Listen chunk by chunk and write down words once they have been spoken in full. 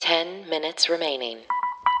10 minutes remaining.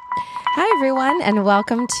 Hi, everyone, and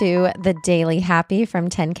welcome to the Daily Happy from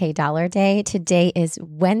 10K Dollar Day. Today is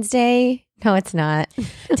Wednesday. No, it's not.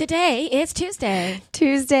 Today is Tuesday.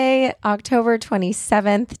 Tuesday, October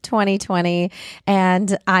 27th, 2020.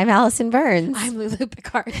 And I'm Allison Burns. I'm Lulu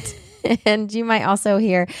Picard. And you might also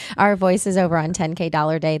hear our voices over on 10K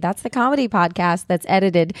Dollar Day. That's the comedy podcast that's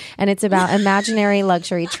edited, and it's about imaginary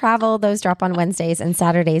luxury travel. Those drop on Wednesdays, and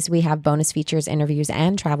Saturdays we have bonus features, interviews,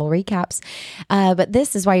 and travel recaps. But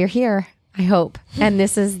this is why you're here, I hope. And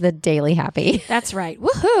this is the Daily Happy. That's right.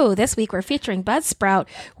 Woohoo! This week we're featuring Buzzsprout,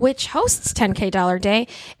 which hosts 10K Dollar Day,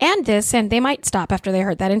 and they might stop after they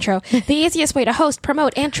heard that intro. The easiest way to host,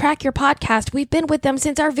 promote, and track your podcast. We've been with them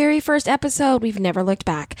since our very first episode. We've never looked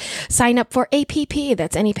back. Sign up for APP,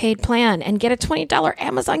 that's any paid plan, and get a $20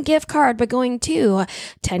 Amazon gift card by going to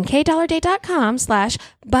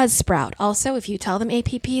 10kdollarday.com/Buzzsprout. Also, if you tell them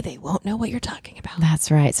APP, they won't know what you're talking about. That's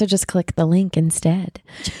right. So just click the link instead.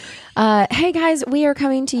 Hey guys, we are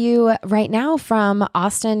coming to you right now from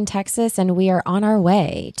Austin, Texas, and we are on our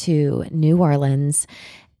way to New Orleans,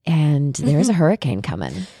 and there's a hurricane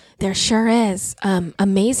coming. There sure is.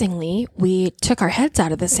 Amazingly, we took our heads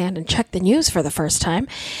out of the sand and checked the news for the first time,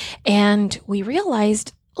 and we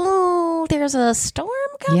realized, there's a storm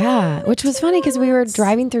coming. Yeah, which was funny because we were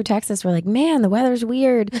driving through Texas. We're like, man, the weather's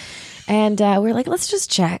weird. And we're like, let's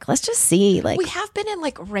just check. Let's just see. Like, we have been in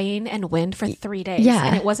like rain and wind for 3 days. Yeah.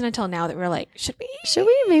 And it wasn't until now that we were like, should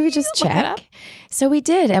we maybe just look it check? up? So we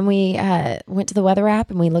did. And we went to the weather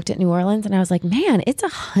app and we looked at New Orleans, and I was like, man, it's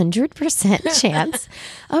 100% chance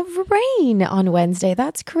of rain on Wednesday.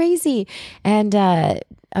 That's crazy. And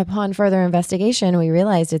upon further investigation, we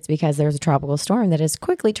realized it's because there's a tropical storm that is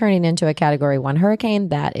quickly turning into a Category 1 hurricane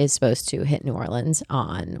that is supposed to hit New Orleans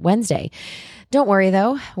on Wednesday. Don't worry,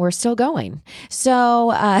 though. We're still going.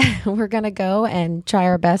 So we're going to go and try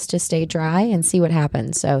our best to stay dry and see what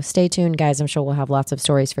happens. So stay tuned, guys. I'm sure we'll have lots of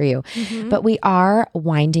stories for you. But we are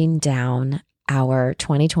winding down our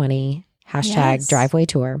 2020 #driveway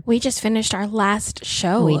tour. We just finished our last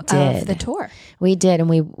show of the tour. We did. And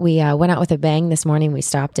we went out with a bang this morning. We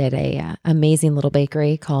stopped at a amazing little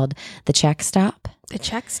bakery called The Czech Stop. The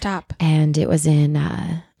Czech Stop. And it was in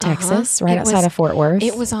Texas, right outside of Fort Worth.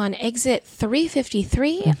 It was on exit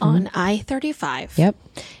 353 on I-35. Yep.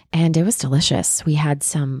 And it was delicious. We had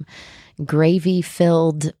some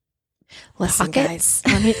gravy-filled Listen, pockets.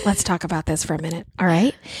 guys, let's talk about this for a minute. All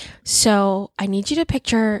right. So I need you to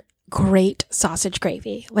picture great sausage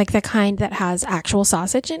gravy, like the kind that has actual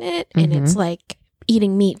sausage in it. And it's like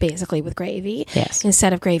eating meat basically with gravy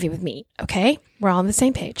instead of gravy with meat. Okay. We're all on the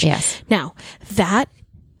same page. Yes. Now that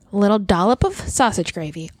little dollop of sausage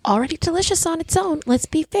gravy, already delicious on its own. Let's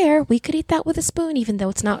be fair. We could eat that with a spoon, even though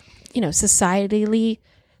it's not, societally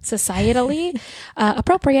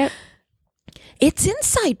appropriate. It's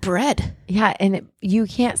inside bread. Yeah. And you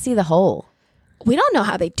can't see the hole. We don't know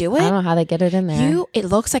how they do it. I don't know how they get it in there. It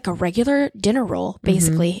looks like a regular dinner roll,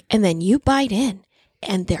 basically. And then you bite in,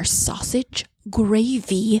 and there's sausage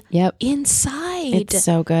gravy inside. It's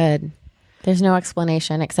so good. There's no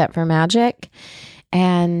explanation except for magic.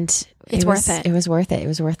 And it's worth it. It was worth it. It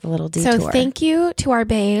was worth the little detour. So thank you to our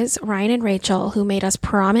bays, Ryan and Rachel, who made us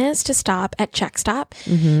promise to stop at Czech Stop.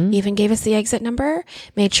 Even gave us the exit number,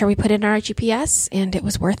 made sure we put it in our GPS, and it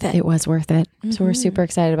was worth it. It was worth it. So we're super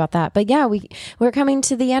excited about that. But yeah, we're coming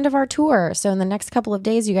to the end of our tour. So in the next couple of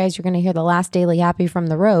days, you guys, you're going to hear the last Daily Happy from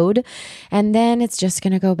the road. And then it's just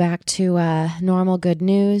going to go back to normal good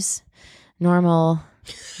news, normal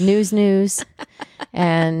news,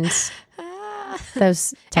 and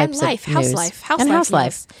those types and life, of house news.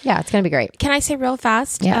 life. Yeah, it's going to be great. Can I say real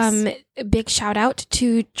fast? Yes. Big shout out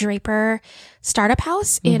to Draper Startup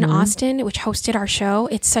House in Austin, which hosted our show.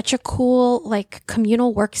 It's such a cool, like,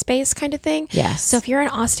 communal workspace kind of thing. Yes. So if you're in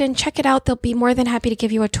Austin, check it out. They'll be more than happy to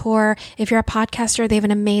give you a tour. If you're a podcaster, they have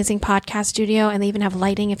an amazing podcast studio, and they even have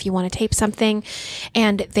lighting if you want to tape something.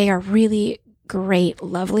 And they are really great,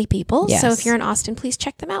 lovely people. Yes. So if you're in Austin, please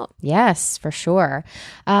check them out. Yes, for sure.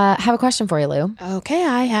 Have a question for you, Lou. Okay,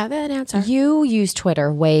 I have an answer. You use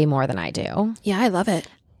Twitter way more than I do. Yeah, I love it.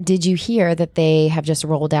 Did you hear that they have just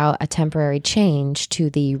rolled out a temporary change to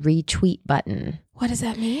the retweet button? What does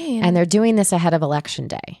that mean? And they're doing this ahead of Election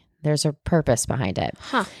Day. There's a purpose behind it.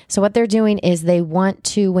 Huh. So what they're doing is they want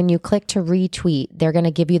to, when you click to retweet, they're going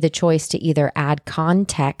to give you the choice to either add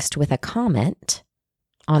context with a comment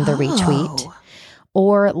on the retweet,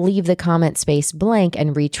 or leave the comment space blank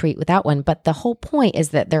and retweet without one. But the whole point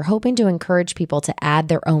is that they're hoping to encourage people to add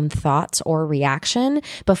their own thoughts or reaction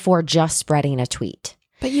before just spreading a tweet.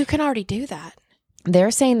 But you can already do that.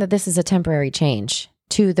 They're saying that this is a temporary change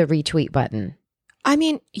to the retweet button. I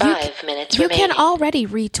mean, 5 minutes you remaining. can already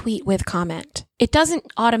retweet with comment. It doesn't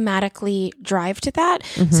automatically drive to that.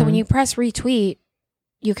 So when you press retweet,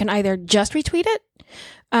 you can either just retweet it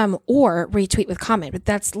or retweet with comment. But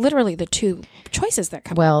that's literally the two choices that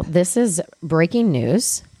come Well, up. this is breaking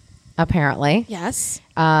news, apparently. Yes.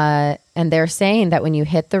 And they're saying that when you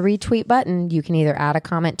hit the retweet button, you can either add a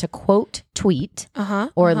comment to quote tweet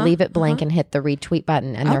or leave it blank and hit the retweet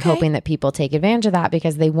button. And they're Okay. hoping that people take advantage of that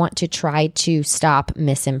because they want to try to stop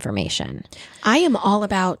misinformation. I am all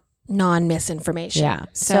about non-misinformation. Yeah.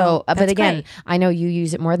 So but that's again, great. I know you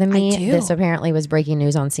use it more than me. do. This apparently was breaking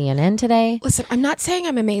news on CNN today. Listen, I'm not saying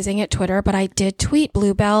I'm amazing at Twitter, but I did tweet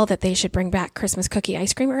Bluebell that they should bring back Christmas cookie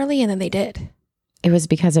ice cream early, and then they did. It was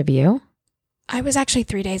because of you? I was actually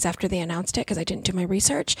 3 days after they announced it because I didn't do my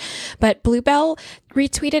research. But Bluebell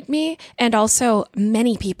retweeted me, and also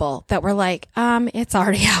many people that were like, it's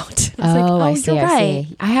already out. I was like, I see. you're I right.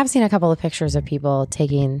 see. I have seen a couple of pictures of people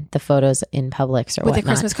taking the photos in Publix or With the whatnot.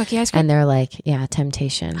 Christmas cookie ice cream. And they're like, yeah,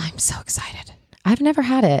 temptation. I'm so excited. I've never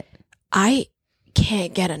had it. I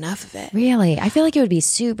can't get enough of it. Really? I feel like it would be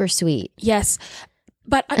super sweet. Yes.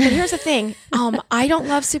 But here's the thing. I don't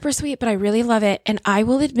love super sweet, but I really love it. And I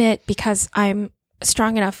will admit, because I'm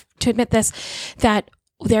strong enough to admit this, that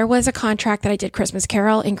there was a contract that I did Christmas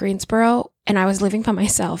Carol in Greensboro, and I was living by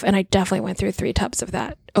myself. And I definitely went through 3 tubs of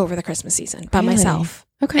that over the Christmas season by Really? myself.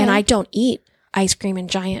 Okay. And I don't eat ice cream in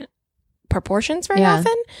giant proportions very Yeah.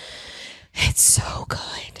 often. It's so good.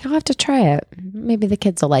 I'll have to try it. Maybe the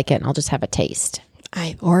kids will like it and I'll just have a taste.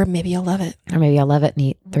 Or maybe you'll love it. Or maybe I'll love it and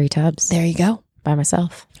eat 3 tubs There you go. by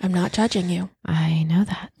myself. I'm not judging you. I know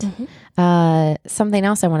that. Mhm. Something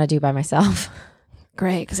else I want to do by myself.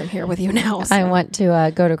 Great, because I'm here with you now. I so. want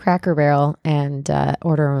to go to Cracker Barrel and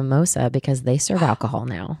order a mimosa because they serve alcohol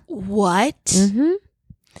now. What? Mm-hmm.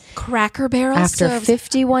 Cracker Barrel After serves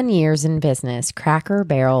 51 years in business, Cracker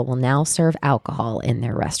Barrel will now serve alcohol in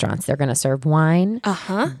their restaurants. They're going to serve wine,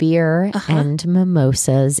 beer, and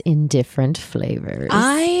mimosas in different flavors.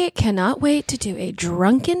 I cannot wait to do a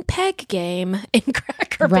drunken peg game in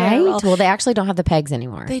Cracker Right? Barrel. Well, they actually don't have the pegs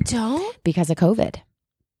anymore They don't? because of COVID.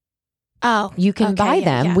 Oh. You can okay, buy yeah,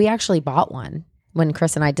 them. yeah. We actually bought one when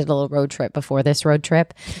Chris and I did a little road trip before this road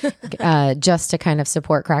trip, just to kind of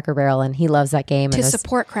support Cracker Barrel. And he loves that game. To and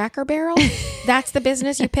support Cracker Barrel? That's the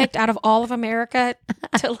business you picked out of all of America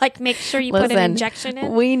to like make sure you put an Listen, injection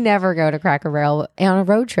in? we never go to Cracker Barrel on a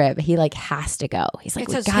road trip. He like has to go. He's like,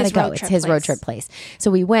 It's we his gotta go. road It's trip his road place. trip place.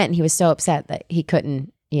 So we went and he was so upset that he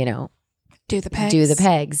couldn't, Do the pegs. do the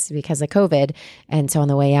pegs because of COVID. And so on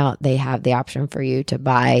the way out, they have the option for you to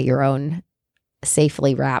buy your own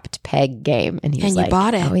safely wrapped peg game. And he was And you like,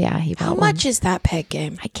 bought it. Oh yeah, he bought How one. much is that peg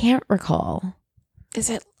game? I can't recall. Is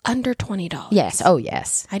it under $20? Yes. Oh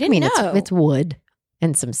yes. I didn't know. It's wood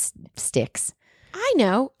and some sticks. I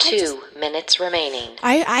know. 2 minutes remaining.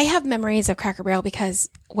 I have memories of Cracker Barrel because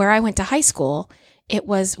where I went to high school, it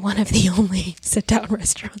was one of the only sit-down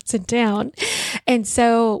restaurants in town. And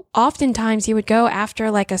so oftentimes you would go after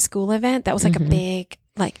like a school event that was like a big,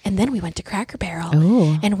 and then we went to Cracker Barrel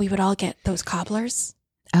Oh. and we would all get those cobblers.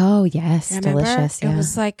 Oh yes. Remember? Delicious. Yeah. It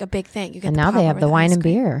was like a big thing. You get And the now they cobbler have with the wine ice and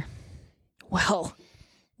cream. beer. Well,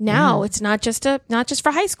 now it's not just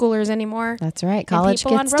for high schoolers anymore. That's right. And College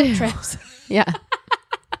people kids on road too. trips. Yeah.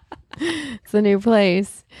 It's the new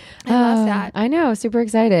place. I love that. I know. Super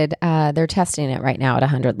excited. They're testing it right now at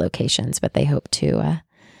 100 locations, but they hope to.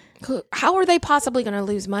 How are they possibly going to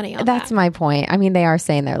lose money on That's that? my point. I mean, they are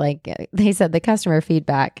saying they said the customer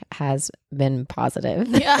feedback has been positive.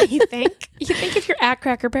 Yeah, you think if you're at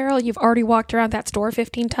Cracker Barrel, you've already walked around that store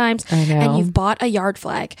 15 times I know. and you've bought a yard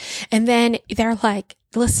flag. And then they're like,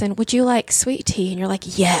 listen, would you like sweet tea? And you're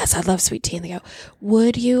like, yes, I love sweet tea. And they go,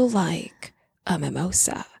 would you like a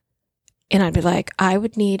mimosa? And I'd be like, I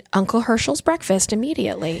would need Uncle Herschel's breakfast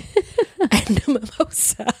immediately and a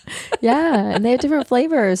mimosa. Yeah. And they have different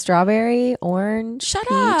flavors: strawberry, orange, Shut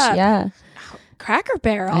peach. up. Yeah. Cracker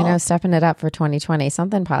Barrel. I know. Stepping it up for 2020.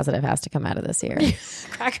 Something positive has to come out of this year.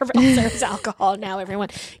 Cracker Barrel serves alcohol now, everyone.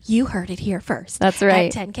 You heard it here first. That's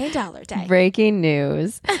right. At $10K day. Breaking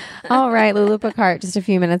news. All right, Lulu Picard, just a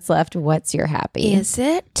few minutes left. What's your happy? Is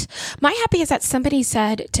it? My happy is that somebody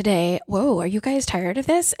said today, whoa, are you guys tired of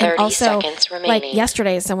this? 30 seconds like remaining.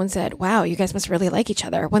 yesterday, someone said, wow, you guys must really like each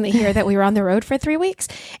other when they hear that we were on the road for 3 weeks.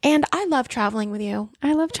 And I love traveling with you.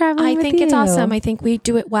 I love traveling I with think it's you. awesome. I think we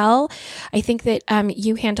do it well. I think that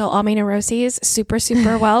you handle all my neuroses super,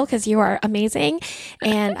 super well because you are amazing.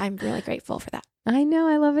 And I'm really grateful for that. I know.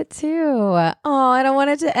 I love it too. Oh, I don't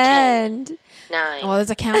want it to end. 9. Oh, there's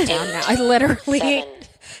a countdown now. I literally 7,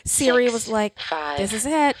 Siri 6, was like, 5, this is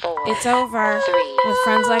it. 4, It's over. 3, With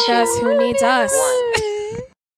friends like 2, us, who needs us? 1.